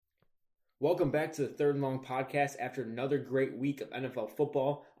Welcome back to the Third and Long podcast after another great week of NFL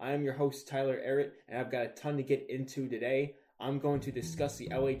football. I am your host, Tyler Errett, and I've got a ton to get into today. I'm going to discuss the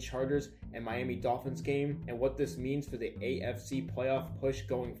LA Chargers and Miami Dolphins game and what this means for the AFC playoff push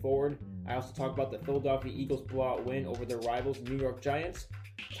going forward. I also talk about the Philadelphia Eagles blowout win over their rivals, New York Giants,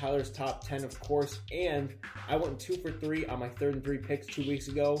 Tyler's top 10, of course, and I went 2 for 3 on my 3rd and 3 picks 2 weeks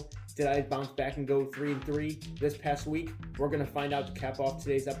ago. Did I bounce back and go 3 and 3 this past week? We're going to find out to cap off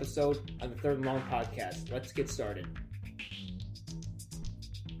today's episode on the Third and Long podcast. Let's get started.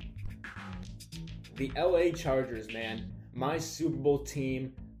 The LA Chargers, man. My Super Bowl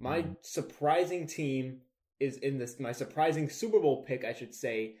team, my surprising team is in this. My surprising Super Bowl pick, I should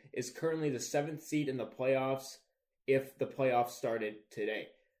say, is currently the 7th seed in the playoffs if the playoffs started today.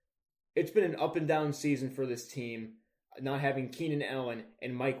 It's been an up and down season for this team, not having Keenan Allen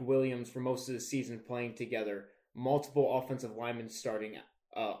and Mike Williams for most of the season playing together. Multiple offensive linemen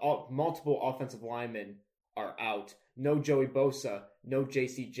are out. No Joey Bosa, no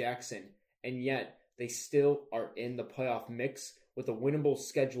J.C. Jackson, and yet they still are in the playoff mix with a winnable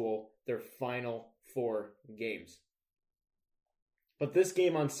schedule their final 4 games. But this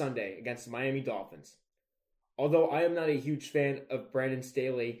game on Sunday against the Miami Dolphins, although I am not a huge fan of Brandon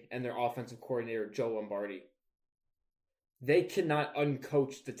Staley and their offensive coordinator Joe Lombardi, they cannot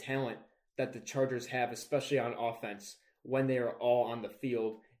uncoach the talent that the Chargers have, especially on offense, when they are all on the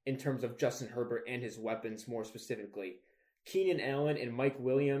field in terms of Justin Herbert and his weapons more specifically. Keenan Allen and Mike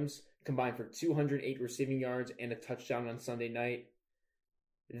Williams combined for 208 receiving yards and a touchdown on Sunday night.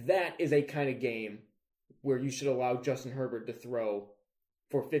 That is a kind of game where you should allow Justin Herbert to throw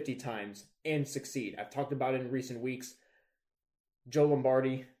for 50 times and succeed. I've talked about it in recent weeks. Joe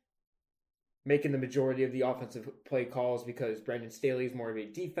Lombardi making the majority of the offensive play calls because Brandon Staley is more of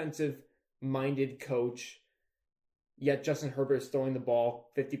a defensive-minded coach. Yet Justin Herbert is throwing the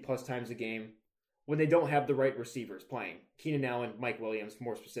ball 50-plus times a game when they don't have the right receivers playing. Keenan Allen, Mike Williams,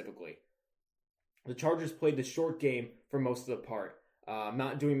 more specifically. The Chargers played the short game for most of the part.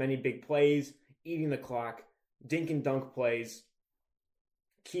 Not doing many big plays, eating the clock, dink and dunk plays,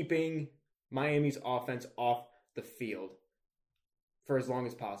 keeping Miami's offense off the field for as long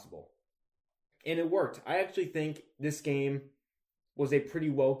as possible. And it worked. I actually think this game was a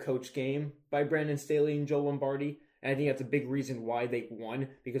pretty well-coached game by Brandon Staley and Joe Lombardi. And I think that's a big reason why they won,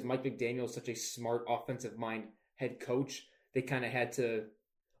 because Mike McDaniel is such a smart offensive mind head coach. They kind of had to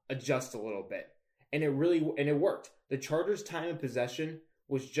adjust a little bit. And it worked. The Chargers' time of possession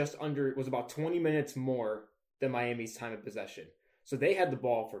was about 20 minutes more than Miami's time of possession. So they had the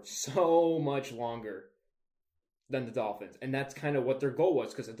ball for so much longer than the Dolphins. And that's kind of what their goal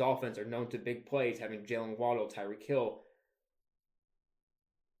was, because the Dolphins are known to big plays, having Jalen Waddle, Tyreek Hill,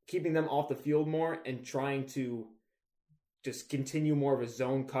 keeping them off the field more and trying to just continue more of a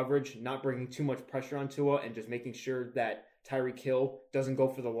zone coverage, not bringing too much pressure on Tua, and just making sure that Tyreek Hill doesn't go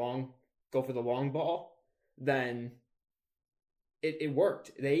for the long ball. Then it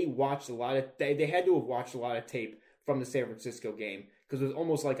worked. They watched they had to have watched a lot of tape from the San Francisco game, because it was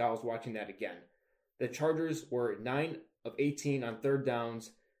almost like I was watching that again. The Chargers were 9 of 18 on third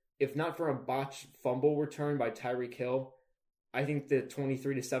downs. If not for a botched fumble return by Tyreek Hill, I think the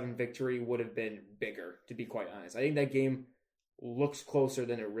 23-7 victory would have been bigger, to be quite honest. I think that game looks closer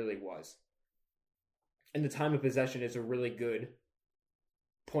than it really was. And the time of possession is a really good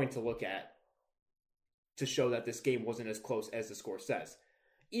point to look at to show that this game wasn't as close as the score says.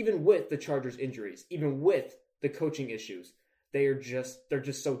 Even with the Chargers' injuries, even with the coaching issues, they're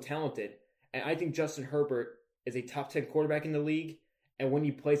just so talented. And I think Justin Herbert is a top 10 quarterback in the league. And when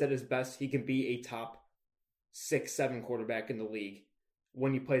he plays at his best, he can be a top 6-7 quarterback in the league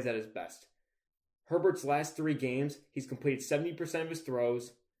when he plays at his best. Herbert's last 3 games, he's completed 70% of his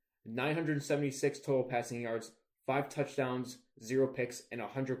throws, 976 total passing yards, 5 touchdowns, 0 picks, and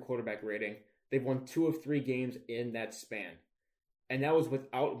 100 quarterback rating. They've won 2 of 3 games in that span. And that was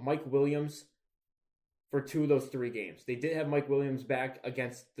without Mike Williams for 2 of those 3 games. They did have Mike Williams back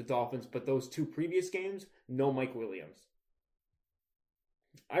against the Dolphins, but those 2 previous games, no Mike Williams.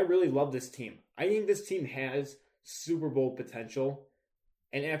 I really love this team. I think this team has Super Bowl potential.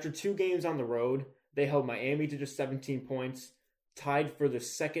 And after 2 games on the road, they held Miami to just 17 points, tied for the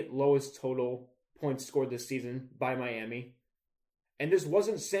second lowest total points scored this season by Miami. And this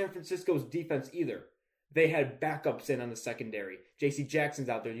wasn't San Francisco's defense either. They had backups in on the secondary. J.C. Jackson's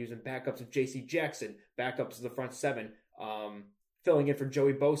out there using backups of J.C. Jackson, backups of the front 7, filling in for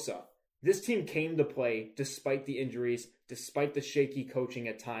Joey Bosa. This team came to play despite the injuries, despite the shaky coaching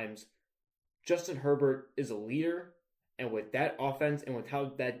at times. Justin Herbert is a leader, and with that offense and with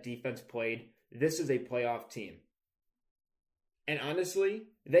how that defense played, this is a playoff team. And honestly,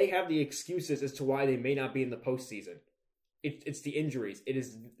 they have the excuses as to why they may not be in the postseason. It's the injuries. It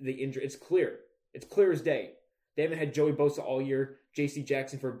is the injury. It's clear. It's clear as day. They haven't had Joey Bosa all year, J.C.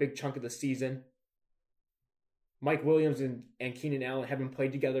 Jackson for a big chunk of the season. Mike Williams and Keenan Allen haven't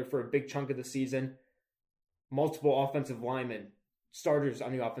played together for a big chunk of the season. Multiple offensive linemen, starters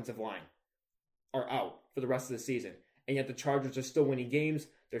on the offensive line, are out for the rest of the season. And yet the Chargers are still winning games.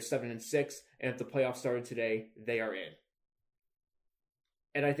 They're 7-6, and if the playoffs started today, they are in.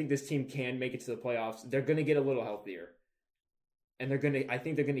 And I think this team can make it to the playoffs. They're going to get a little healthier. And I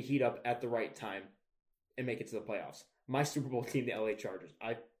think they're going to heat up at the right time and make it to the playoffs. My Super Bowl team, the LA Chargers.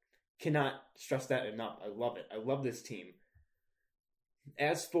 I cannot stress that enough. I love it. I love this team.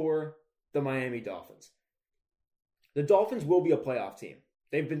 As for the Miami Dolphins, the Dolphins will be a playoff team.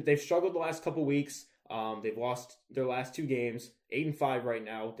 They've struggled the last couple weeks. They've lost their last 2 games, 8-5 right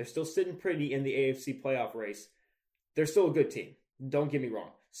now. They're still sitting pretty in the AFC playoff race. They're still a good team. Don't get me wrong.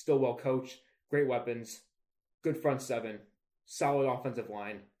 Still well coached, great weapons, good front seven, solid offensive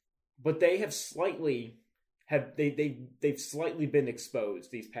line. But they have they've slightly been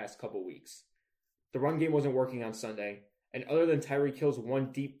exposed these past couple weeks. The run game wasn't working on Sunday, and other than Tyreek Hill's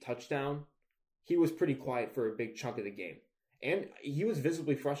one deep touchdown, he was pretty quiet for a big chunk of the game. And he was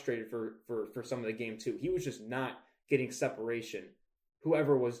visibly frustrated for some of the game too. He was just not getting separation,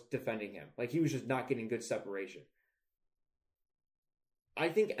 whoever was defending him. Like, he was just not getting good separation. I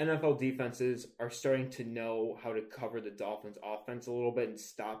think NFL defenses are starting to know how to cover the Dolphins offense a little bit and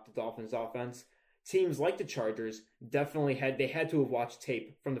stop the Dolphins offense. Teams like the Chargers definitely had to have watched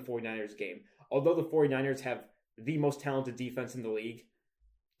tape from the 49ers game. Although the 49ers have the most talented defense in the league,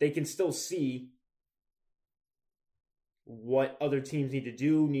 they can still see what other teams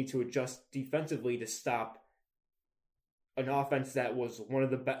need to adjust defensively to stop an offense that was one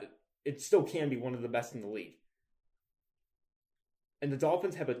of the best. It still can be one of the best in the league. And the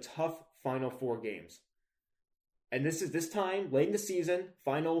Dolphins have a tough final 4 games. And this time, late in the season,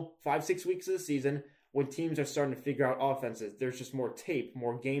 final 5-6 weeks of the season, when teams are starting to figure out offenses. There's just more tape,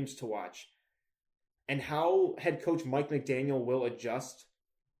 more games to watch. And how head coach Mike McDaniel will adjust,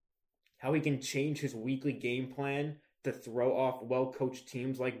 how he can change his weekly game plan to throw off well-coached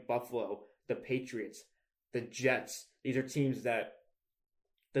teams like Buffalo, the Patriots, the Jets. These are teams that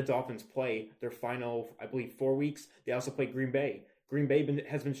the Dolphins play their final, I believe, 4 weeks. They also play Green Bay. Green Bay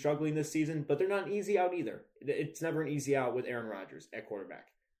has been struggling this season, but they're not an easy out either. It's never an easy out with Aaron Rodgers at quarterback.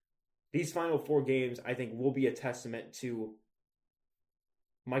 These final 4 games, I think, will be a testament to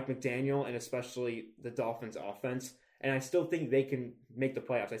Mike McDaniel and especially the Dolphins offense. And I still think they can make the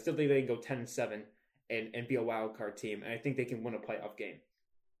playoffs. I still think they can go 10-7 and be a wild card team. And I think they can win a playoff game.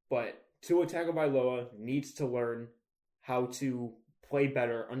 But Tua Tagovailoa needs to learn how to play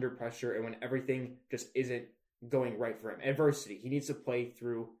better under pressure and when everything just isn't going right for him. Adversity. He needs to play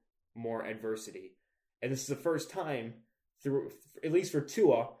through more adversity. And this is the first time through, at least for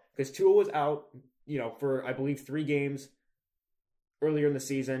Tua, because Tua was out, for I believe 3 games earlier in the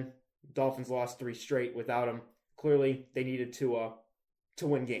season. Dolphins lost 3 straight without him. Clearly, they needed Tua to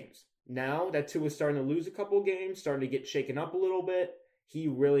win games. Now that Tua's starting to lose a couple of games, starting to get shaken up a little bit, he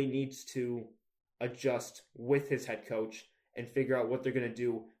really needs to adjust with his head coach and figure out what they're going to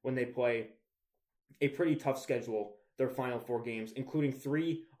do when they play a pretty tough schedule, their final 4 games, including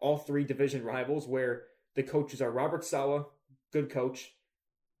all three division rivals where the coaches are Robert Saleh, good coach,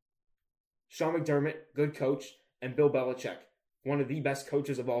 Sean McDermott, good coach, and Bill Belichick, one of the best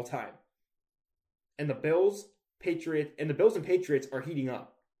coaches of all time. And the Bills and Patriots are heating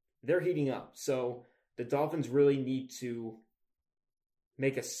up. They're heating up. So the Dolphins really need to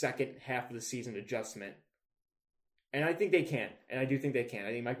make a second half of the season adjustment. And I think they can. And I do think they can.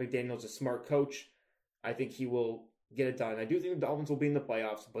 I think Mike McDaniel's a smart coach. I think he will get it done. I do think the Dolphins will be in the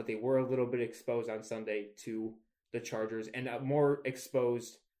playoffs, but they were a little bit exposed on Sunday to the Chargers and more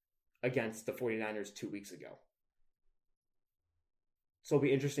exposed against the 49ers 2 weeks ago. So it'll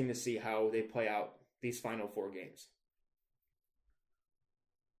be interesting to see how they play out these final 4 games.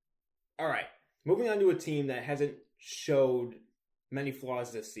 All right, moving on to a team that hasn't showed many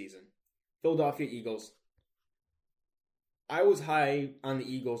flaws this season. Philadelphia Eagles. I was high on the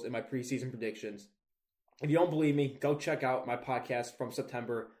Eagles in my preseason predictions. If you don't believe me, go check out my podcast from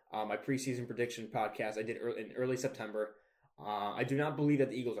September, my preseason prediction podcast I did in early September. I do not believe that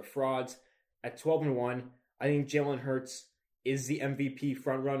the Eagles are frauds. At 12-1, I think Jalen Hurts is the MVP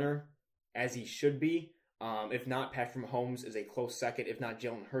frontrunner, as he should be. If not, Patrick Mahomes is a close second. If not,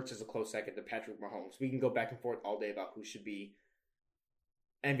 Jalen Hurts is a close second to Patrick Mahomes. We can go back and forth all day about who should be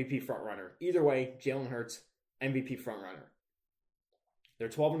MVP frontrunner. Either way, Jalen Hurts, MVP frontrunner. They're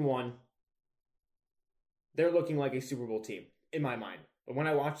 12-1. They're looking like a Super Bowl team, in my mind. But when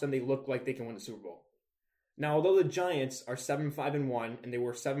I watch them, they look like they can win the Super Bowl. Now, although the Giants are 7-5-1 and they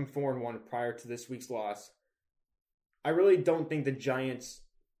were 7-4-1 prior to this week's loss, I really don't think the Giants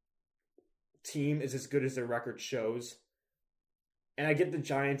team is as good as their record shows. And I get the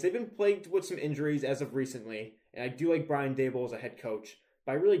Giants. They've been plagued with some injuries as of recently. And I do like Brian Daboll as a head coach.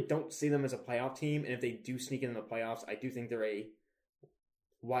 But I really don't see them as a playoff team. And if they do sneak into the playoffs, I do think they're a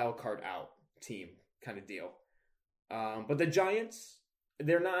wild card out team kind of deal. But the Giants,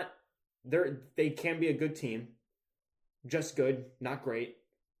 they can be a good team. Just good, not great.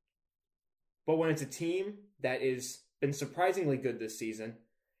 But when it's a team that is been surprisingly good this season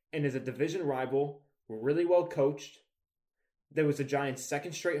and is a division rival, really well coached, there was the Giants'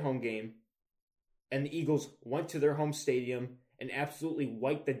 second straight home game, and the Eagles went to their home stadium and absolutely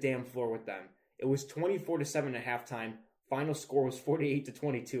wiped the damn floor with them. It was 24-7 at halftime. Final score was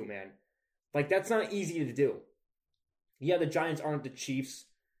 48-22, man. Like, that's not easy to do. Yeah, the Giants aren't the Chiefs.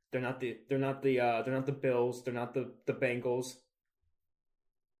 They're not the Bills. They're not the Bengals.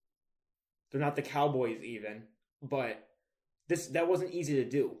 They're not the Cowboys even. But that wasn't easy to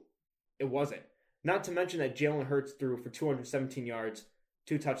do. It wasn't. Not to mention that Jalen Hurts threw for 217 yards,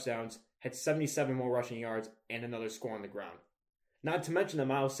 2 touchdowns, had 77 more rushing yards, and another score on the ground. Not to mention that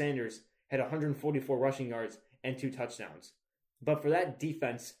Miles Sanders had 144 rushing yards and 2 touchdowns. But for that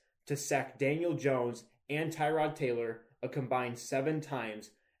defense to sack Daniel Jones and Tyrod Taylor a combined 7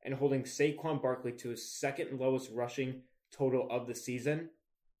 times and holding Saquon Barkley to his second lowest rushing total of the season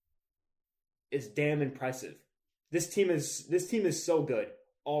is damn impressive. This team is so good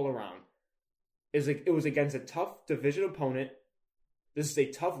all around. It was against a tough division opponent. This is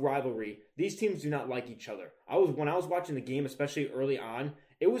a tough rivalry. These teams do not like each other. When I was watching the game, especially early on,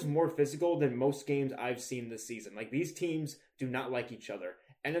 it was more physical than most games I've seen this season. Like, these teams do not like each other.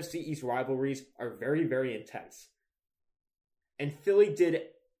 NFC East rivalries are very, very intense. And Philly did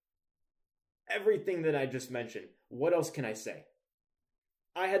everything that I just mentioned. What else can I say?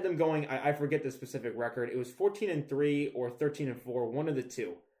 I had them going, I forget the specific record. It was 14-3 or 13-4, one of the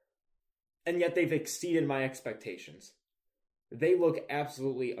two. And yet they've exceeded my expectations. They look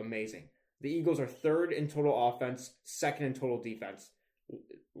absolutely amazing. The Eagles are 3rd in total offense, 2nd in total defense.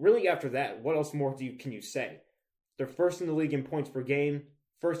 Really, after that, what else more can you say? They're 1st in the league in points per game,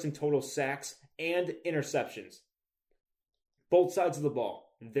 1st in total sacks, and interceptions. Both sides of the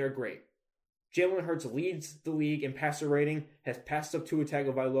ball, they're great. Jalen Hurts leads the league in passer rating, has passed up Tua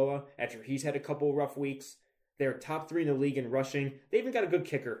Tagovailoa after he's had a couple rough weeks. They're top 3 in the league in rushing. They even got a good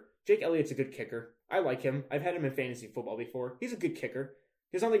kicker. Jake Elliott's a good kicker. I like him. I've had him in fantasy football before. He's a good kicker.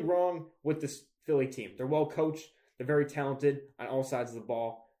 There's nothing wrong with this Philly team. They're well coached. They're very talented on all sides of the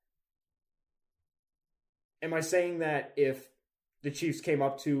ball. Am I saying that if the Chiefs came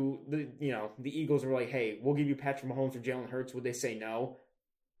up to the Eagles and were like, hey, we'll give you Patrick Mahomes or Jalen Hurts, would they say no?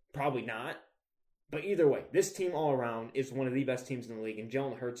 Probably not. But either way, this team all around is one of the best teams in the league, and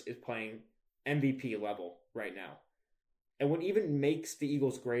Jalen Hurts is playing MVP level right now. And what even makes the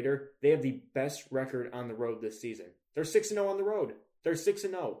Eagles greater, they have the best record on the road this season. They're 6-0 on the road. They're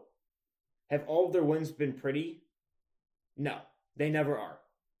 6-0. Have all of their wins been pretty? No, they never are.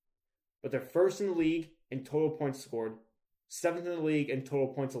 But they're 1st in the league in total points scored, 7th in the league in total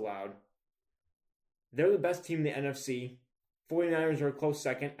points allowed. They're the best team in the NFC. 49ers are a close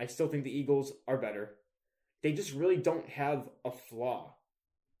second. I still think the Eagles are better. They just really don't have a flaw.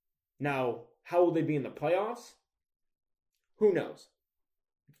 Now, how will they be in the playoffs? Who knows?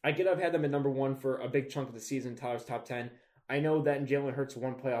 I get I've had them at number 1 for a big chunk of the season, Tyler's top 10. I know that in Jalen Hurts'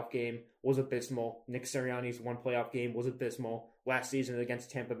 one playoff game was abysmal. Nick Sirianni's one playoff game was abysmal last season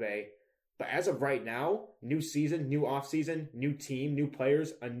against Tampa Bay. But as of right now, new season, new offseason, new team, new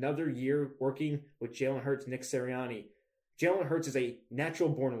players, another year working with Jalen Hurts, Nick Sirianni. Jalen Hurts is a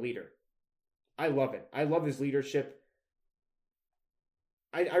natural-born leader. I love it. I love his leadership.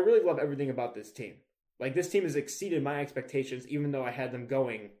 I really love everything about this team. Like, this team has exceeded my expectations, even though I had them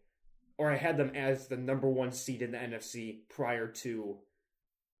going, or I had them as the number 1 seed in the NFC prior to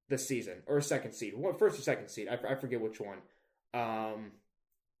the season, or a 2nd seed. First or 2nd seed. I forget which one.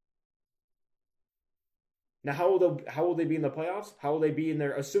 Now, how will they be in the playoffs? How will they be in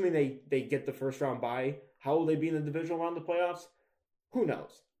there, assuming they get the first round bye? How will they be in the divisional round of the playoffs? Who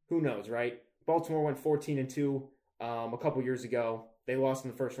knows? Who knows, right? Baltimore went 14-2 a couple years ago. They lost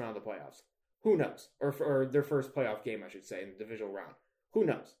in the first round of the playoffs. Who knows? Or their first playoff game, I should say, in the divisional round. Who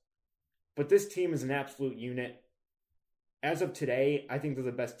knows? But this team is an absolute unit. As of today, I think they're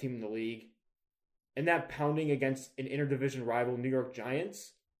the best team in the league. And that pounding against an interdivision rival, New York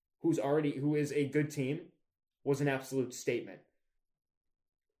Giants, who is a good team, was an absolute statement.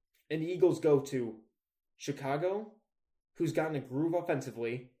 And the Eagles go to Chicago, who's gotten a groove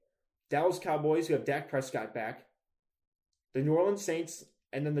offensively, Dallas Cowboys, who have Dak Prescott back, the New Orleans Saints,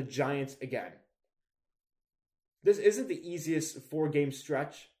 and then the Giants again. This isn't the easiest 4-game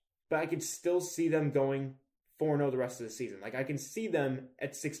stretch, but I could still see them going 4-0 the rest of the season. Like, I can see them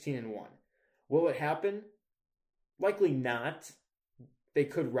at 16-1. Will it happen? Likely not. They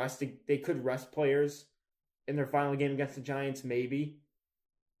could rest players in their final game against the Giants, maybe.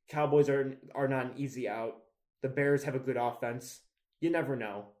 Cowboys are not an easy out. The Bears have a good offense. You never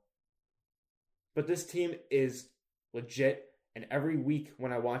know. But this team is legit, and every week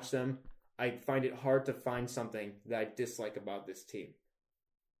when I watch them, I find it hard to find something that I dislike about this team.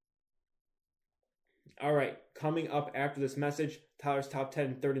 All right, coming up after this message, Tyler's Top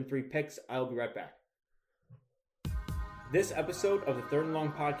 10 3rd and 3 picks. I'll be right back. This episode of the Third and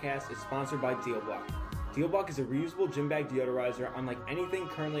Long podcast is sponsored by DealBlock. DealBlock is a reusable gym bag deodorizer unlike anything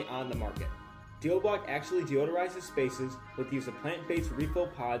currently on the market. DealBlock actually deodorizes spaces with the use of plant-based refill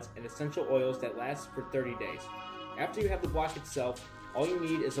pods and essential oils that last for 30 days. After you have the block itself, all you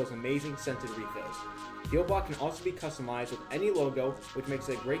need is those amazing scented refills. DealBlock can also be customized with any logo, which makes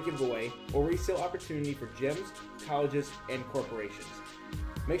it a great giveaway or resale opportunity for gyms, colleges, and corporations.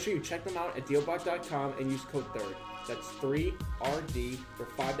 Make sure you check them out at DealBlock.com and use code THIRD. That's 3RD for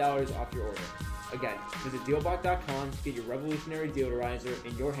 $5 off your order. Again, visit DealBlock.com to get your revolutionary deodorizer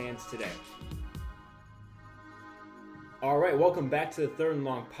in your hands today. All right, welcome back to the Third and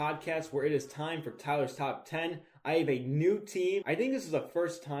Long podcast, where it is time for Tyler's Top 10. I have a new team. I think this is the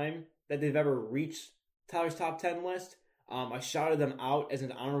first time that they've ever reached Tyler's Top 10 list. I shouted them out as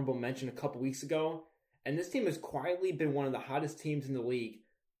an honorable mention a couple weeks ago, and this team has quietly been one of the hottest teams in the league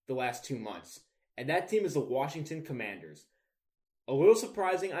the last 2 months. And that team is the Washington Commanders. A little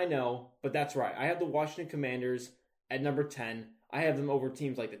surprising, I know, but that's right. I have the Washington Commanders at number 10. I have them over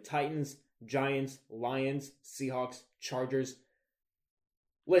teams like the Titans, Giants, Lions, Seahawks, Chargers.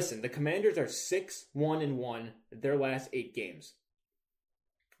 Listen, the Commanders are 6-1-1 their last 8 games.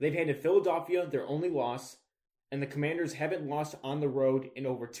 They've handed Philadelphia their only loss, and the Commanders haven't lost on the road in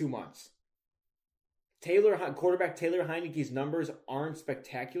over 2 months. Quarterback Taylor Heinicke's numbers aren't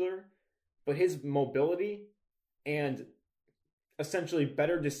spectacular, but his mobility and essentially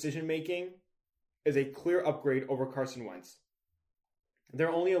better decision-making is a clear upgrade over Carson Wentz. They're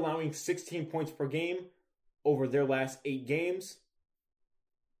only allowing 16 points per game over their last 8 games.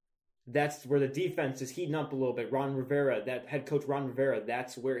 That's where the defense is heating up a little bit. That head coach Ron Rivera,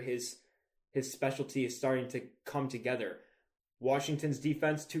 that's where his specialty is starting to come together. Washington's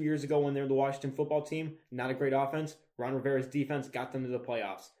defense 2 years ago when they were the Washington football team, not a great offense. Ron Rivera's defense got them to the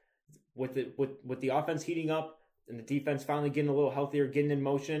playoffs. With the offense heating up and the defense finally getting a little healthier, getting in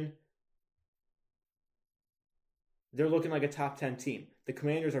motion, they're looking like a top 10 team. The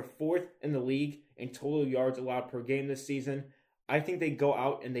Commanders are 4th in the league in total yards allowed per game this season. I think they go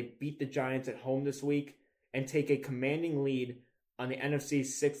out and they beat the Giants at home this week and take a commanding lead on the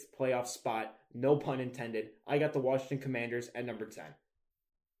NFC's 6th playoff spot. No pun intended. I got the Washington Commanders at number 10.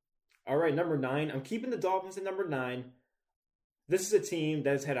 All right, number 9. I'm keeping the Dolphins at number 9. This is a team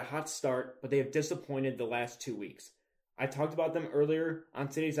that has had a hot start, but they have disappointed the last 2 weeks. I talked about them earlier on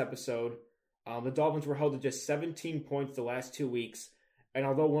today's episode. The Dolphins were held to just 17 points the last 2 weeks, and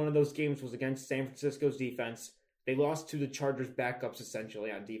although one of those games was against San Francisco's defense, they lost to the Chargers' backups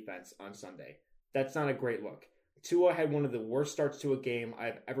essentially on defense on Sunday. That's not a great look. Tua had one of the worst starts to a game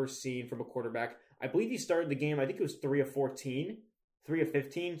I've ever seen from a quarterback. I believe he started the game, I think it was 3 of 14, 3 of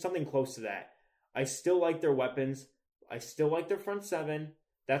 15, something close to that. I still like their weapons. I still like their front 7.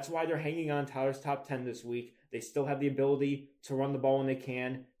 That's why they're hanging on Tyler's Top 10 this week. They still have the ability to run the ball when they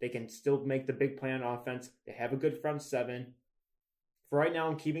can. They can still make the big play on offense. They have a good front 7. For right now,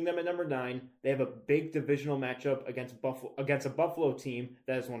 I'm keeping them at number 9. They have a big divisional matchup against a Buffalo team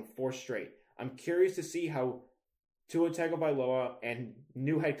that has won 4 straight. I'm curious to see how Tua Tagovailoa and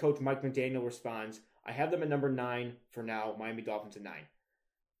new head coach Mike McDaniel responds. I have them at number 9 for now. Miami Dolphins at 9.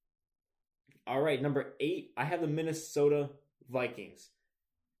 All right, number 8. I have the Minnesota Vikings.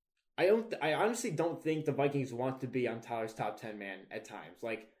 I honestly don't think the Vikings want to be on Tyler's Top 10 man at times.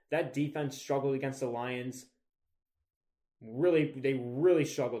 Like, that defense struggled against the Lions. They really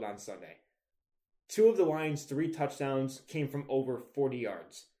struggled on Sunday. 2 of the Lions' 3 touchdowns came from over 40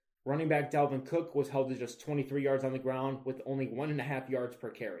 yards. Running back Dalvin Cook was held to just 23 yards on the ground with only 1.5 yards per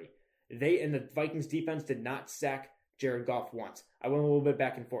carry. They and the Vikings defense did not sack Jared Goff once. I went a little bit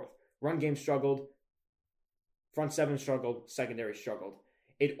back and forth. Run game struggled. Front 7 struggled. Secondary struggled.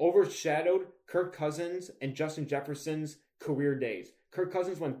 It overshadowed Kirk Cousins and Justin Jefferson's career days. Kirk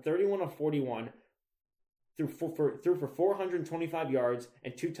Cousins went 31 of 41, threw for 425 yards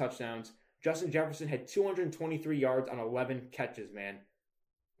and 2 touchdowns. Justin Jefferson had 223 yards on 11 catches, man.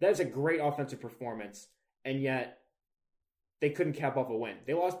 That is a great offensive performance, and yet they couldn't cap off a win.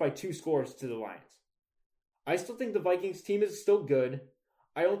 They lost by 2 scores to the Lions. I still think the Vikings team is still good.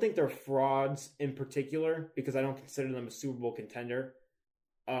 I don't think they're frauds in particular because I don't consider them a Super Bowl contender.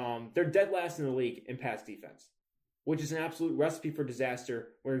 They're dead last in the league in pass defense, which is an absolute recipe for disaster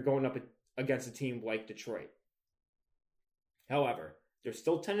when you're going up against a team like Detroit. However, they're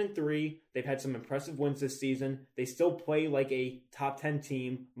still 10-3. They've had some impressive wins this season. They still play like a top 10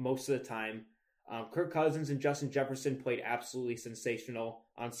 team most of the time. Kirk Cousins and Justin Jefferson played absolutely sensational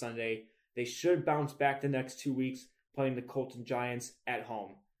on Sunday. They should bounce back the next 2 weeks playing the Colts and Giants at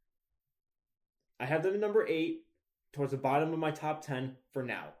home. I have them at number 8 towards the bottom of my top 10 for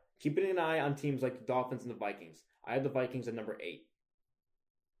now. Keeping an eye on teams like the Dolphins and the Vikings. I have the Vikings at number 8.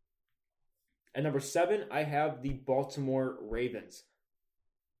 At number 7, I have the Baltimore Ravens.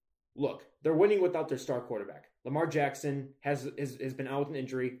 Look, they're winning without their star quarterback. Lamar Jackson has been out with an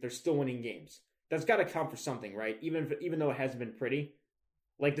injury. They're still winning games. That's got to count for something, right? Even though it hasn't been pretty.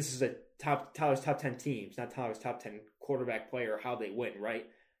 Like, this is Tyler's top 10 teams, not Tyler's top 10 quarterback player, how they win, right?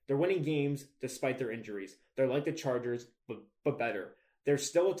 They're winning games despite their injuries. They're like the Chargers, but better. They're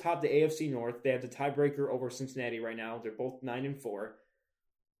still atop the AFC North. They have the tiebreaker over Cincinnati right now. They're both 9-4.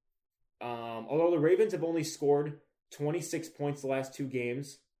 Although the Ravens have only scored 26 points the last 2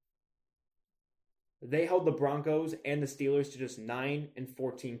 games, they held the Broncos and the Steelers to just 9 and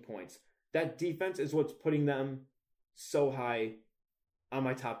 14 points. That defense is what's putting them so high on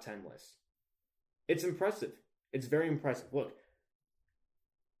my top 10 list. It's impressive. It's very impressive. Look,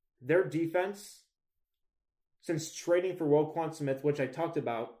 their defense, since trading for Roquan Smith, which I talked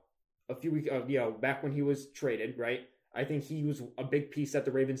about a few weeks, back when he was traded, right? I think he was a big piece that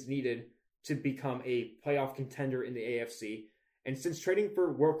the Ravens needed to become a playoff contender in the AFC. And since trading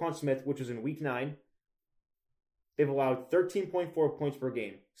for Roquan Smith, which was in Week 9, they've allowed 13.4 points per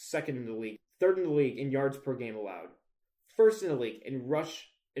game, second in the league, third in the league in yards per game allowed, first in the league in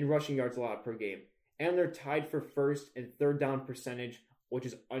rushing yards allowed per game, and they're tied for first in third down percentage, which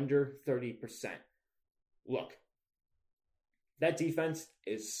is under 30%. Look, that defense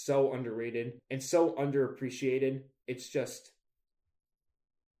is so underrated and so underappreciated. It's just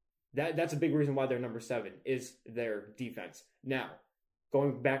that's a big reason why they're number 7 is their defense. Now,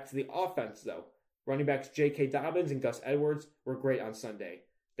 going back to the offense though, running backs J.K. Dobbins and Gus Edwards were great on Sunday.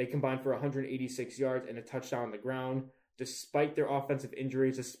 They combined for 186 yards and a touchdown on the ground, despite their offensive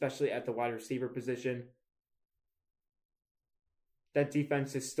injuries, especially at the wide receiver position. That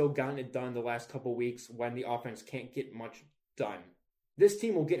defense has still gotten it done the last couple weeks when the offense can't get much done. This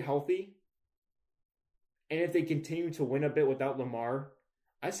team will get healthy, and if they continue to win a bit without Lamar,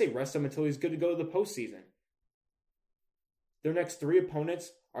 I say rest him until he's good to go to the postseason. Their next 3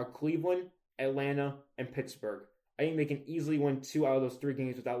 opponents are Cleveland, Atlanta, and Pittsburgh. I think they can easily win 2 out of those 3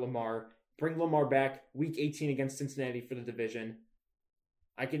 games without Lamar. Bring Lamar back Week 18 against Cincinnati for the division.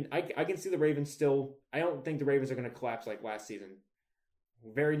 I can see the Ravens still. I don't think the Ravens are going to collapse like last season.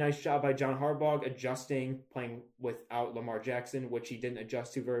 Very nice job by John Harbaugh adjusting, playing without Lamar Jackson, which he didn't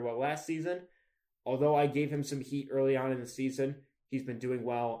adjust to very well last season. Although I gave him some heat early on in the season, he's been doing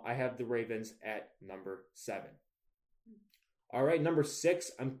well. I have the Ravens at number 7. All right, number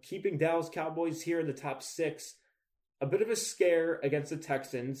 6. I'm keeping Dallas Cowboys here in the top 6. A bit of a scare against the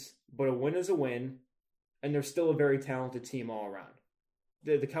Texans, but a win is a win, and they're still a very talented team all around.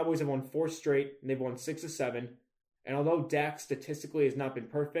 The Cowboys have won 4 straight, and they've won 6 of 7. And although Dak statistically has not been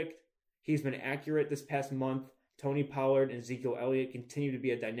perfect, he's been accurate this past month. Tony Pollard and Ezekiel Elliott continue to be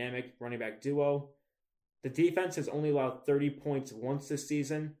a dynamic running back duo. The defense has only allowed 30 points once this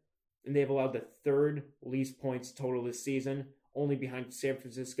season, and they've allowed the 3rd least points total this season, only behind San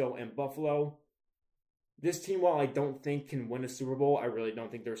Francisco and Buffalo. This team, while I don't think can win a Super Bowl, I really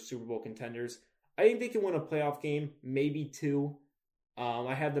don't think they're Super Bowl contenders. I think they can win a playoff game, maybe 2.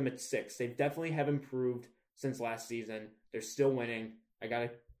 I have them at 6. They definitely have improved since last season. They're still winning. I got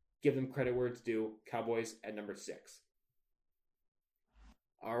to give them credit where it's due. Cowboys at number 6.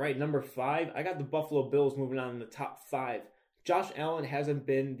 All right, number 5. I got the Buffalo Bills moving on in the top 5. Josh Allen hasn't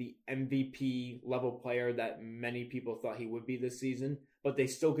been the MVP level player that many people thought he would be this season, but they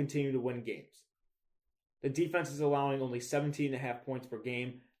still continue to win games. The defense is allowing only 17.5 points per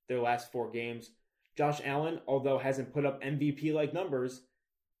game their last 4 games. Josh Allen, although hasn't put up MVP-like numbers,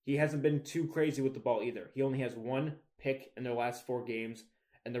 he hasn't been too crazy with the ball either. He only has 1 pick in their last 4 games,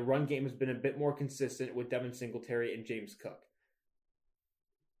 and the run game has been a bit more consistent with Devin Singletary and James Cook.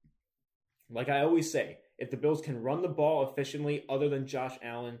 Like I always say, if the Bills can run the ball efficiently other than Josh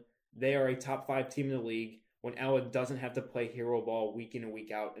Allen, they are a top 5 team in the league. when Allen doesn't have to play hero ball week in and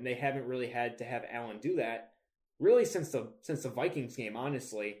week out, and they haven't really had to have Allen do that really since the Vikings game,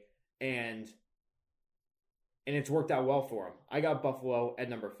 honestly, and it's worked out well for him. I got Buffalo at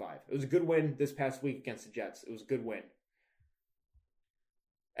number 5. It was a good win this past week against the Jets. It was a good win.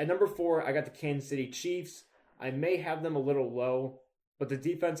 At number 4, I got the Kansas City Chiefs. I may have them a little low, but the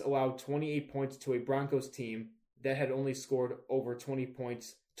defense allowed 28 points to a Broncos team that had only scored over 20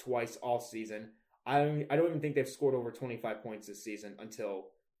 points twice all season. I don't even think they've scored over 25 points this season until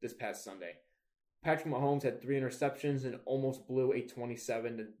this past Sunday. Patrick Mahomes had 3 interceptions and almost blew a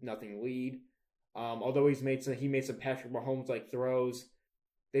 27-0 lead. Although he made some Patrick Mahomes-like throws,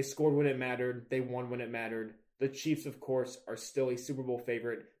 they scored when it mattered. They won when it mattered. The Chiefs, of course, are still a Super Bowl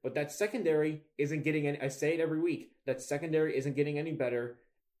favorite, but that secondary isn't getting any. I say it every week. That secondary isn't getting any better,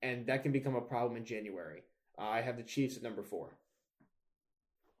 and that can become a problem in January. I have the Chiefs at number 4.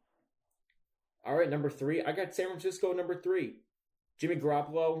 All right, number 3. I got San Francisco at number 3. Jimmy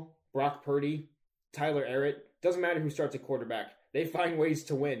Garoppolo, Brock Purdy, Tyler Errett. Doesn't matter who starts at quarterback. They find ways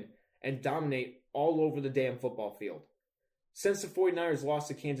to win and dominate all over the damn football field. Since the 49ers lost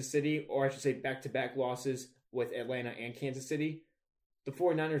to Kansas City, or I should say back-to-back losses with Atlanta and Kansas City, the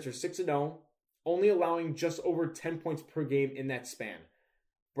 49ers are 6-0, only allowing just over 10 points per game in that span.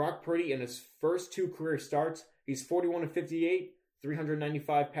 Brock Purdy, in his first 2 career starts, he's 41-58,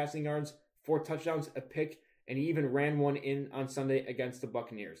 395 passing yards, 4 touchdowns, a pick, and he even ran one in on Sunday against the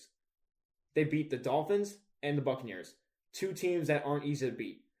Buccaneers. They beat the Dolphins and the Buccaneers, 2 teams that aren't easy to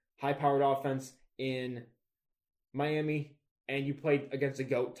beat. High-powered offense in Miami, and you played against the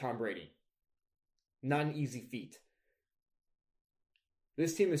GOAT, Tom Brady. Not an easy feat.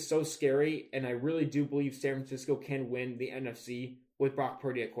 This team is so scary, and I really do believe San Francisco can win the NFC with Brock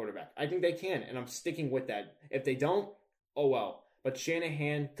Purdy at quarterback. I think they can, and I'm sticking with that. If they don't, oh well. But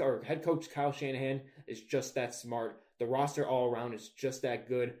Shanahan, or head coach Kyle Shanahan, is just that smart. The roster all around is just that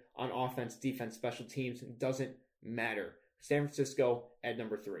good on offense, defense, special teams. It doesn't matter. San Francisco at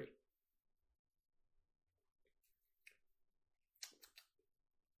number 3.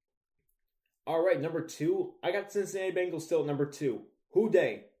 All right, number 2. I got Cincinnati Bengals still at number 2. Who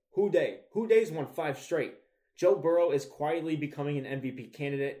Dey? Who Dey's won 5 straight. Joe Burrow is quietly becoming an MVP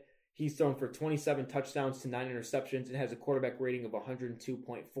candidate. He's thrown for 27 touchdowns to 9 interceptions and has a quarterback rating of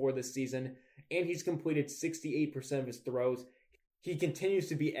 102.4 this season. And he's completed 68% of his throws. He continues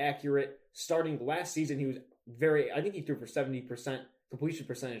to be accurate. Starting last season, he was I think he threw for 70% completion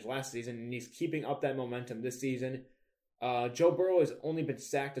percentage last season, and he's keeping up that momentum this season. Joe Burrow has only been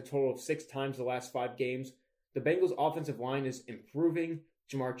sacked a total of 6 times the last 5 games. The Bengals' offensive line is improving.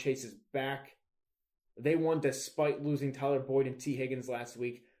 Jamar Chase is back. They won despite losing Tyler Boyd and T. Higgins last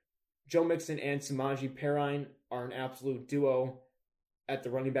week. Joe Mixon and Samaje Perine are an absolute duo at the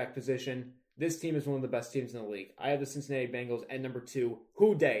running back position. This team is one of the best teams in the league. I have the Cincinnati Bengals at number 2.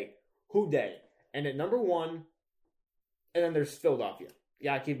 Who Dey? And at number 1, and then there's Philadelphia.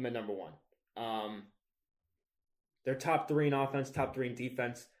 Yeah, I keep them at number 1. They're top 3 in offense, top 3 in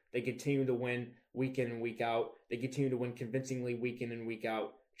defense. They continue to win week in and week out. They continue to win convincingly week in and week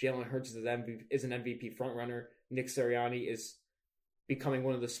out. Jalen Hurts is an MVP frontrunner. Nick Sirianni is becoming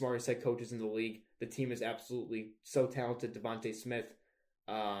one of the smartest head coaches in the league. The team is absolutely so talented. Devontae Smith,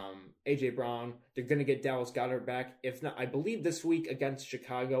 A.J. Brown. They're going to get Dallas Goedert back. If not, I believe this week against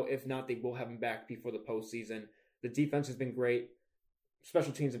Chicago. If not, they will have him back before the postseason. The defense has been great.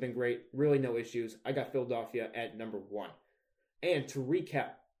 Special teams have been great. Really no issues. I got Philadelphia at number 1. And to recap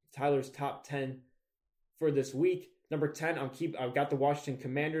Tyler's top 10 for this week. Number 10, I've got the Washington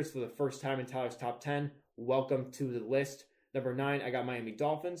Commanders for the first time in Tyler's top 10. Welcome to the list. Number 9, I got Miami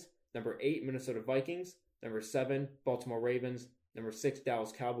Dolphins. Number 8, Minnesota Vikings. Number 7, Baltimore Ravens. Number 6,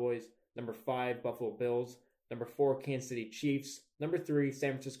 Dallas Cowboys. Number 5, Buffalo Bills. Number 4, Kansas City Chiefs. Number 3,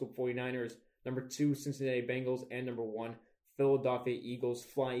 San Francisco 49ers. Number 2, Cincinnati Bengals. And number 1, Philadelphia Eagles.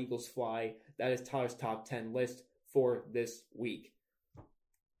 Fly, Eagles, fly. That is Tyler's top 10 list for this week.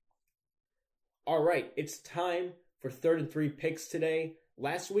 All right, it's time for 3rd and 3 picks today.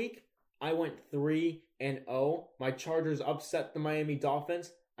 Last week, I went 3-0. My Chargers upset the Miami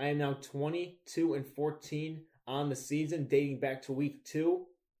Dolphins. I am now 22-14 on the season, dating back to week 2.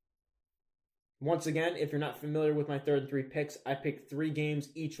 Once again, if you're not familiar with my 3rd and 3 picks, I pick 3 games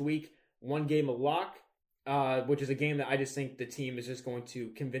each week. 1 game a lock, which is a game that I just think the team is just going to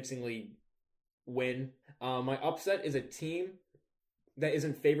convincingly win. My upset is a team that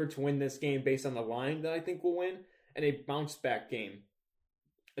isn't favored to win this game based on the line that I think will win, and a bounce back game.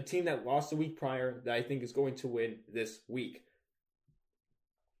 A team that lost a week prior that I think is going to win this week.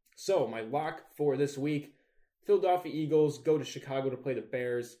 So, my lock for this week, Philadelphia Eagles go to Chicago to play the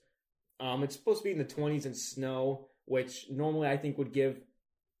Bears. It's supposed to be in the 20s and snow, which normally I think would give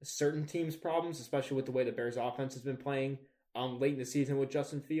certain teams problems, especially with the way the Bears offense has been playing late in the season with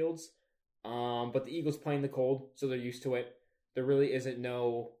Justin Fields. But the Eagles play in the cold, so they're used to it. There really isn't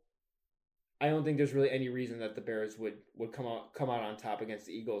I don't think there's really any reason that the Bears would come out on top against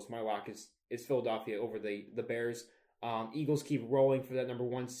the Eagles. My lock is Philadelphia over the Bears. Eagles keep rolling for that number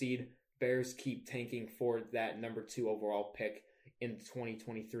 1 seed. Bears keep tanking for that number 2 overall pick in the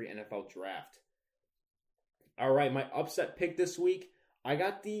 2023 NFL Draft. All right, my upset pick this week, I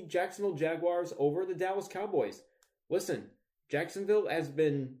got the Jacksonville Jaguars over the Dallas Cowboys. Listen, Jacksonville has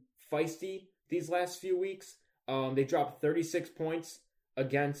been feisty these last few weeks. They dropped 36 points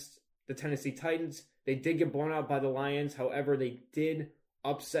against the Tennessee Titans. They did get blown out by the Lions. However, they did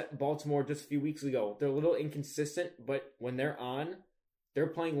upset Baltimore just a few weeks ago. They're a little inconsistent, but when they're on, they're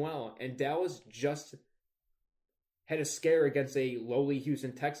playing well. And Dallas just had a scare against a lowly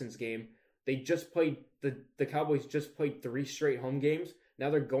Houston Texans game. They just played, the Cowboys just played 3 straight home games. Now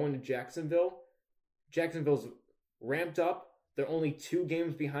they're going to Jacksonville. Jacksonville's ramped up. They're only 2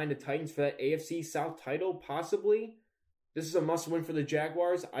 games behind the Titans for that AFC South title, possibly. This is a must-win for the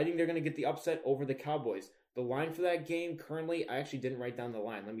Jaguars. I think they're going to get the upset over the Cowboys. The line for that game currently, I actually didn't write down the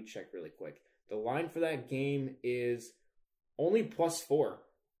line. Let me check really quick. The line for that game is only +4.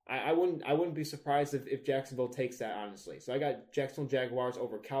 I wouldn't be surprised if Jacksonville takes that, honestly. So I got Jacksonville Jaguars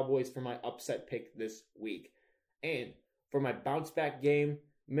over Cowboys for my upset pick this week. And for my bounce-back game,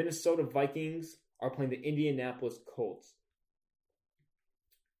 Minnesota Vikings are playing the Indianapolis Colts.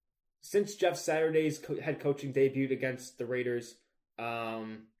 Since Jeff Saturday's head coaching debut against the Raiders,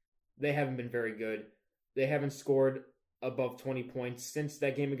 they haven't been very good. They haven't scored above 20 points since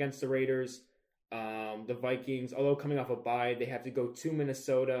that game against the Raiders. The Vikings, although coming off a bye, they have to go to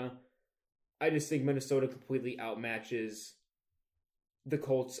Minnesota. I just think Minnesota completely outmatches the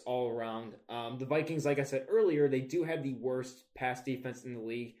Colts all around. The Vikings, like I said earlier, they do have the worst pass defense in the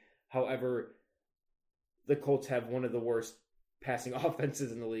league. However, the Colts have one of the worst passing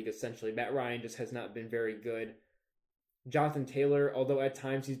offenses in the league, essentially. Matt Ryan just has not been very good. Jonathan Taylor, although at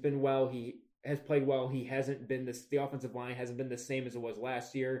times he's been well, he has played well, he hasn't been the offensive line hasn't been the same as it was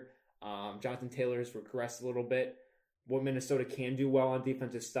last year. Jonathan Taylor has regressed a little bit. What Minnesota can do well on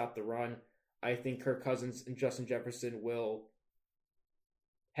defense is stop the run. I think Kirk Cousins and Justin Jefferson will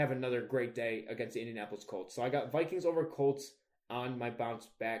have another great day against the Indianapolis Colts. So I got Vikings over Colts on my bounce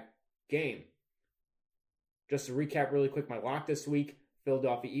back game. Just to recap really quick, my lock this week,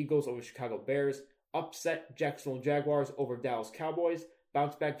 Philadelphia Eagles over Chicago Bears. Upset Jacksonville Jaguars over Dallas Cowboys.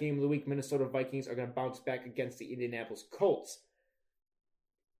 Bounce back game of the week, Minnesota Vikings are going to bounce back against the Indianapolis Colts.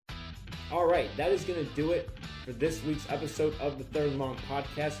 All right, that is going to do it for this week's episode of the Third and Long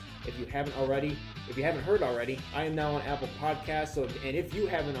Podcast. If you haven't heard already, I am now on Apple Podcasts. And if you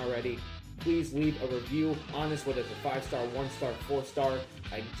haven't already, please leave a review on this, whether it's a 5-star, 1-star, 4-star.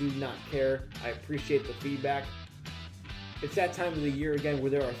 I do not care. I appreciate the feedback. It's that time of the year again where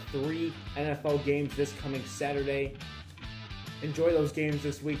there are 3 NFL games this coming Saturday. Enjoy those games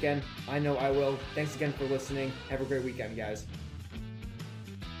this weekend. I know I will. Thanks again for listening. Have a great weekend, guys.